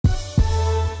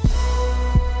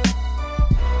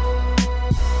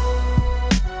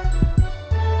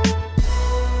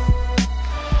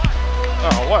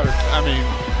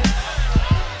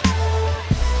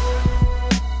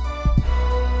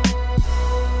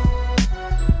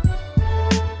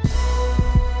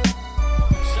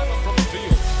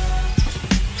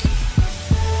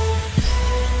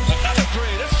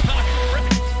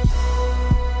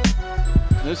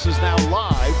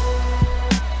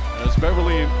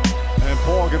and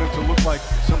Paul get it to look like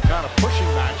some kind of pushing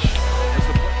match.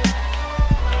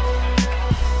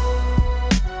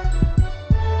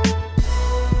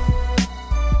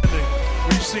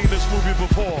 We've seen this movie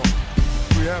before.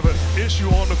 We have an issue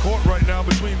on the court right now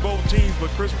between both teams, but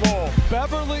Chris Paul.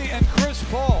 Beverley and Chris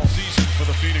Paul. Season for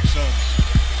the Phoenix Suns.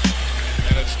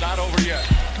 And it's not over yet.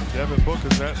 Devin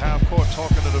Booker's at half court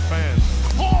talking to the fans.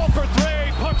 Paul for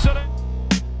three, puts it in.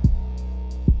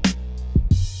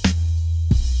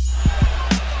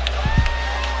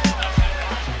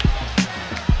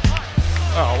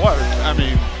 Oh, what? I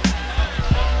mean,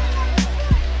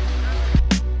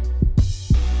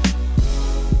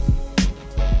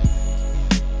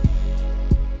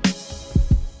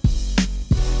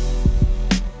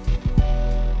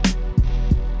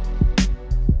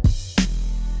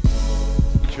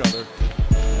 each other,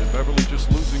 and Beverley just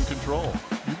losing control.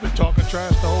 You've been talking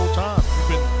trash the whole time.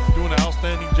 You've been doing an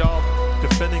outstanding job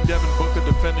defending Devin Booker,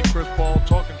 defending Chris Paul,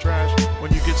 talking trash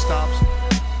when you get stops.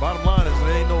 Bottom line is it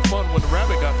ain't no fun when the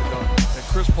rabbit got the gun, and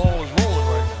Chris Paul is rolling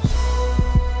right now.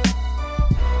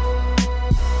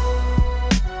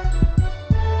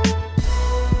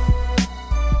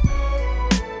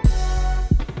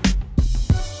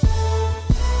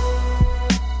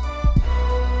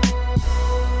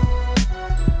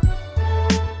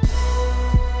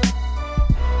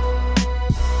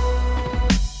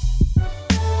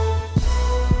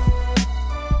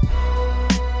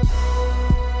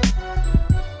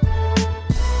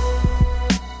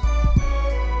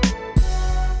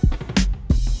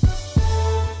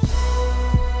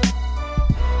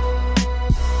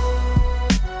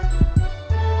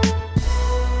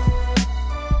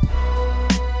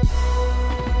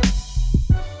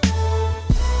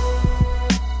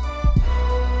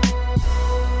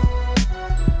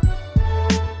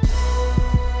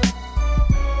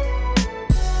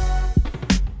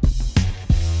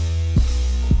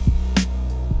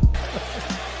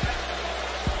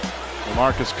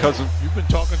 Marcus Cousins, you've been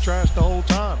talking trash the whole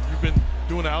time. You've been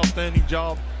doing an outstanding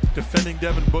job defending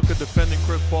Devin Booker, defending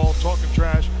Chris Paul, talking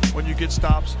trash when you get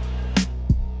stops.